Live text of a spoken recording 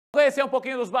Conhecer um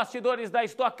pouquinho dos bastidores da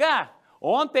Stock Car.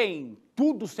 Ontem,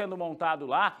 tudo sendo montado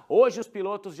lá. Hoje os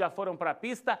pilotos já foram para a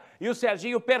pista e o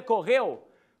Serginho percorreu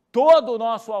todo o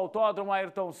nosso autódromo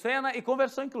Ayrton Senna e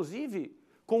conversou, inclusive,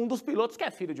 com um dos pilotos que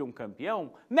é filho de um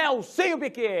campeão, Nelsinho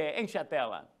Piquet. Enche a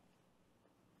tela.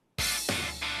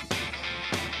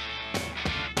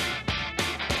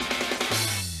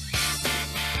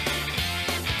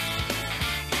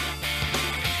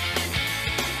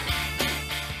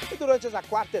 Durante essa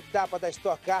quarta etapa da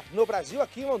Stock Car no Brasil,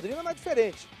 aqui em Londrina não é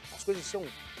diferente. As coisas são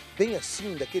bem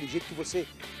assim, daquele jeito que você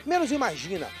menos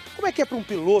imagina. Como é que é para um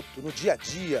piloto no dia a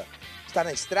dia? Estar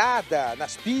na estrada,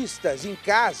 nas pistas, em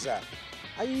casa.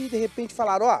 Aí, de repente,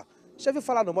 falaram, ó, já ouviu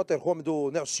falar no motorhome do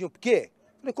Nelsinho Piquet?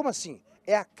 Falei, como assim?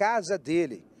 É a casa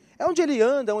dele. É onde ele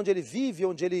anda, onde ele vive,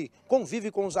 onde ele convive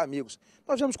com os amigos.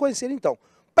 Nós vamos conhecer então.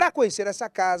 Para conhecer essa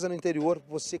casa no interior,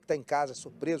 você que está em casa,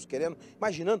 surpreso, querendo,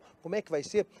 imaginando como é que vai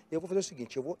ser, eu vou fazer o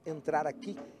seguinte, eu vou entrar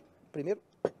aqui primeiro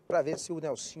para ver se o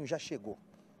Nelsinho já chegou.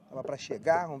 Estava para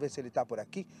chegar, vamos ver se ele está por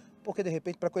aqui, porque de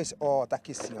repente para conhecer... Ó, tá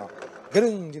aqui sim, ó.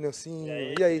 Grande Nelsinho.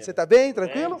 E aí, você está bem,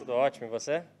 tranquilo? Tudo ótimo, e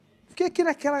você? Fiquei aqui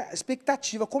naquela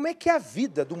expectativa, como é que é a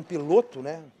vida de um piloto,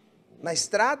 né? Na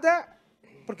estrada...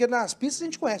 Porque nas pistas a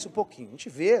gente conhece um pouquinho, a gente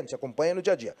vê, a gente acompanha no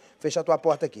dia a dia. Fecha a tua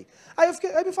porta aqui. Aí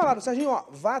me falaram, Serginho, ó,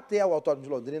 vá até o Autódromo de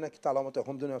Londrina, que tá lá o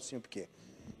motorhome do Nelsinho Piquet.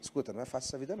 Escuta, não é fácil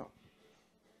essa vida, não.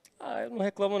 Ah, eu não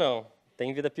reclamo, não.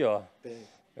 Tem vida pior. Tem.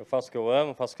 Eu faço o que eu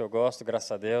amo, faço o que eu gosto,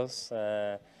 graças a Deus.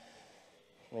 A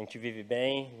gente vive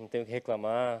bem, não tenho o que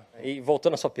reclamar. E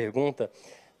voltando à sua pergunta,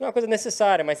 não é uma coisa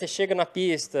necessária, mas você chega na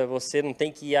pista, você não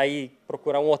tem que ir aí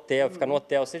procurar um hotel, ficar no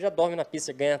hotel. Você já dorme na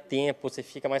pista, ganha tempo, você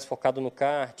fica mais focado no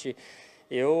kart.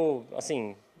 Eu,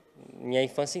 assim, minha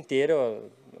infância inteira,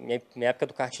 minha época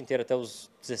do kart inteira até os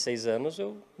 16 anos,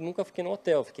 eu nunca fiquei no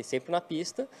hotel, fiquei sempre na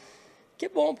pista. Que é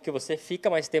bom, porque você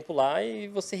fica mais tempo lá e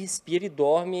você respira e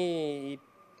dorme e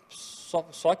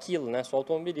só aquilo, né? Só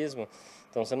automobilismo.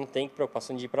 Então você não tem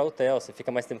preocupação de ir para hotel, você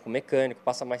fica mais tempo com o mecânico,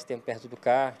 passa mais tempo perto do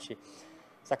kart.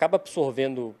 Você acaba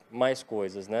absorvendo mais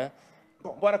coisas, né?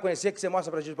 Bom, bora conhecer, que você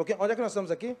mostra pra gente um pouquinho. Onde é que nós estamos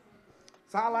aqui?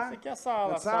 Sala. Essa aqui é a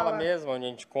sala mesmo, onde a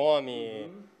gente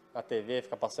come, na TV,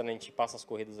 fica passando, a gente passa as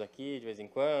corridas aqui de vez em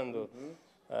quando.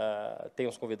 Tem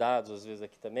uns convidados, às vezes,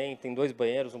 aqui também. Tem 2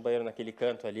 banheiros, um banheiro naquele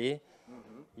canto ali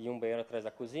e um banheiro atrás da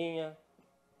cozinha.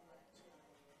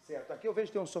 Certo, aqui eu vejo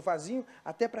que tem um sofazinho,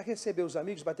 até para receber os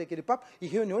amigos, bater aquele papo, e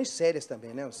reuniões sérias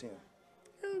também, né, senhor?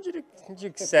 Eu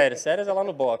digo que sérias é lá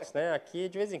no box, né? Aqui,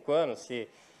 de vez em quando, se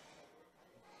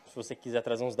você quiser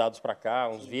trazer uns dados para cá,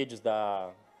 uns vídeos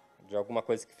de alguma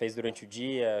coisa que fez durante o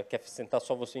dia, quer sentar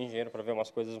só você e o engenheiro para ver umas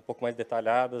coisas um pouco mais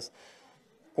detalhadas,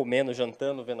 comendo,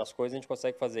 jantando, vendo as coisas, a gente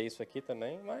consegue fazer isso aqui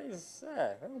também, mas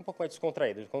é um pouco mais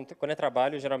descontraído. Quando é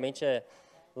trabalho, geralmente é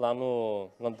lá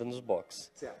dentro dos boxes.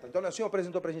 Certo. Então, o senhor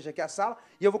apresentou pra gente aqui a sala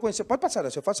e eu vou conhecer. Pode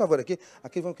passar, senhor, faz favor aqui.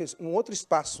 Aqui vamos conhecer um outro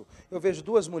espaço. Eu vejo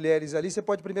 2 mulheres ali, você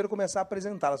pode primeiro começar a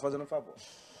apresentá-las, fazendo um favor.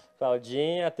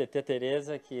 Claudinha, a TT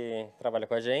Tereza, que trabalha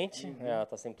com a gente, ela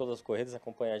está sempre em todas as corridas,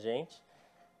 acompanha a gente.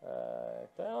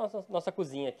 Então é a nossa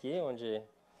cozinha aqui, onde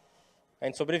a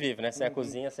gente sobrevive, né? Sem a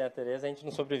cozinha, sem a Tereza, a gente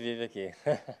não sobrevive aqui.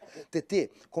 TT,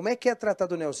 como é que é tratar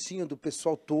do Nelsinho, do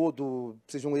pessoal todo,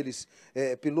 sejam eles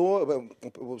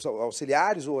pilotos,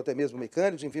 auxiliares ou até mesmo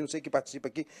mecânicos, enfim, não sei que participa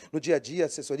aqui no dia a dia,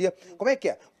 assessoria. Como é que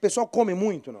é? O pessoal come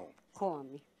muito, não?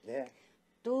 Come. É.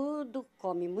 Tudo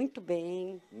come muito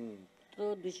bem.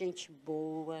 Tudo gente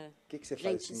boa. O que você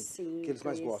faz assim? Simples. Que eles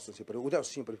mais gostam? Assim, o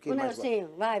Nelsinho, por que O ele mais gosta?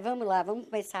 Nelsinho, vai, vamos lá, vamos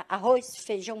começar. Arroz,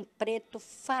 feijão preto,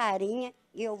 farinha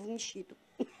e ovo mexido.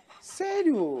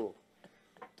 Sério?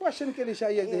 Tô achando que ele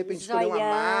já ia, de repente, escolher uma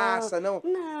massa, não?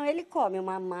 Não, ele come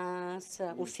uma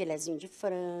massa, um filezinho de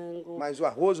frango. Mas o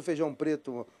arroz, o feijão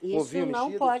preto, o ovinho Isso não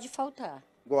mexido... pode faltar.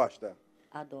 Gosta?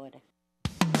 Adora.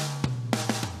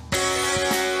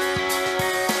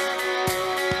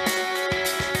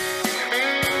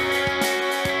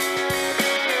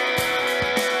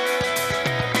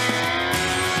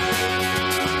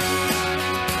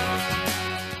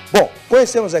 Bom,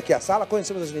 conhecemos aqui a sala,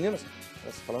 conhecemos as meninas.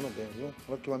 Tá falando bem, viu?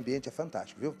 Falou que o ambiente é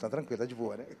fantástico, viu? Tá tranquilo, tá de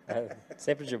boa, né?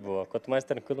 Sempre de boa. Quanto mais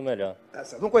tranquilo, melhor. Tá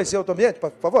certo. Vamos conhecer outro ambiente,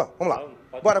 por favor? Vamos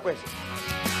lá. Bora conhecer.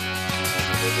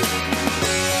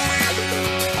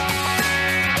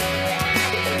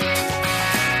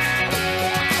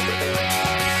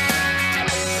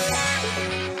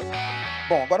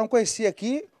 Bom, agora vamos conhecer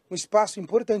aqui um espaço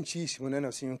importantíssimo, né,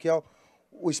 Nelsinho? Que é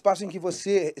o espaço em que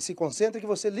você se concentra e que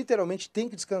você literalmente tem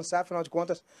que descansar, afinal de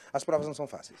contas, as provas não são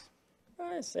fáceis.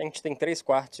 Mas a gente tem 3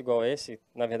 quartos igual esse.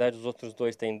 Na verdade, os outros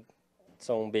 2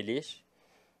 são um beliche,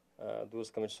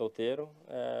 2 camas de solteiro.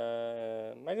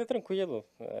 Mas é tranquilo.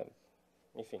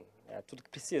 enfim, é tudo que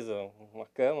precisa. Uma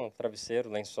cama, um travesseiro,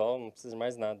 lençol, não precisa de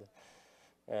mais nada.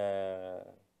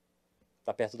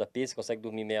 Tá perto da pista, consegue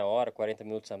dormir meia hora, 40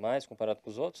 minutos a mais, comparado com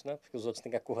os outros, né? Porque os outros têm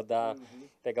que acordar,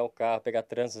 pegar o carro, pegar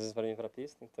trânsito, às vezes, para vir para a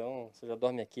pista. Então, você já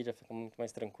dorme aqui, já fica muito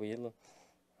mais tranquilo,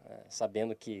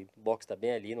 sabendo que o box está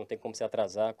bem ali, não tem como se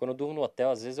atrasar. Quando eu durmo no hotel,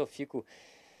 às vezes eu fico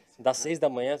das 6 da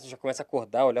manhã, você já começa a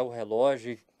acordar, olhar o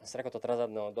relógio, será que eu estou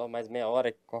atrasado? Não, eu dormo mais meia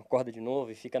hora, acorda de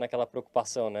novo e fica naquela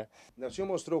preocupação, né? O senhor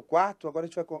mostrou o quarto, agora a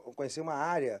gente vai conhecer uma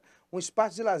área, um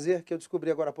espaço de lazer que eu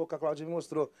descobri agora há pouco, a Cláudia me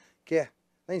mostrou, que é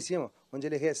lá em cima, onde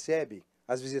ele recebe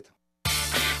as visitas.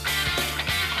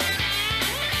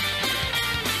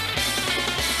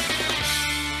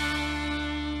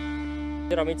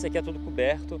 Geralmente isso aqui é tudo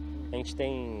coberto, a gente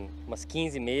tem umas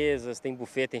 15 mesas, tem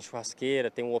buffet, tem churrasqueira,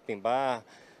 tem um open bar,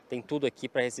 tem tudo aqui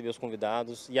para receber os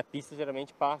convidados e a pista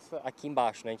geralmente passa aqui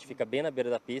embaixo, né? A gente fica bem na beira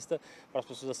da pista para as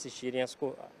pessoas assistirem as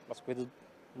corridas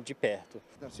de perto.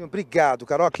 Nelsinho, obrigado,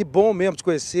 Carol, que bom mesmo te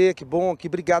conhecer, que bom, que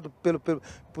obrigado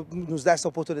por nos dar essa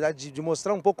oportunidade de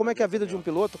mostrar um pouco como é que é a vida de um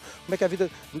piloto, como é que é a vida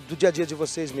do dia a dia de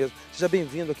vocês mesmo. Seja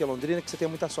bem-vindo aqui a Londrina, que você tenha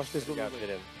muita sorte para esse domingo. Obrigado,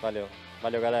 querido. Valeu.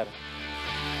 Valeu, galera.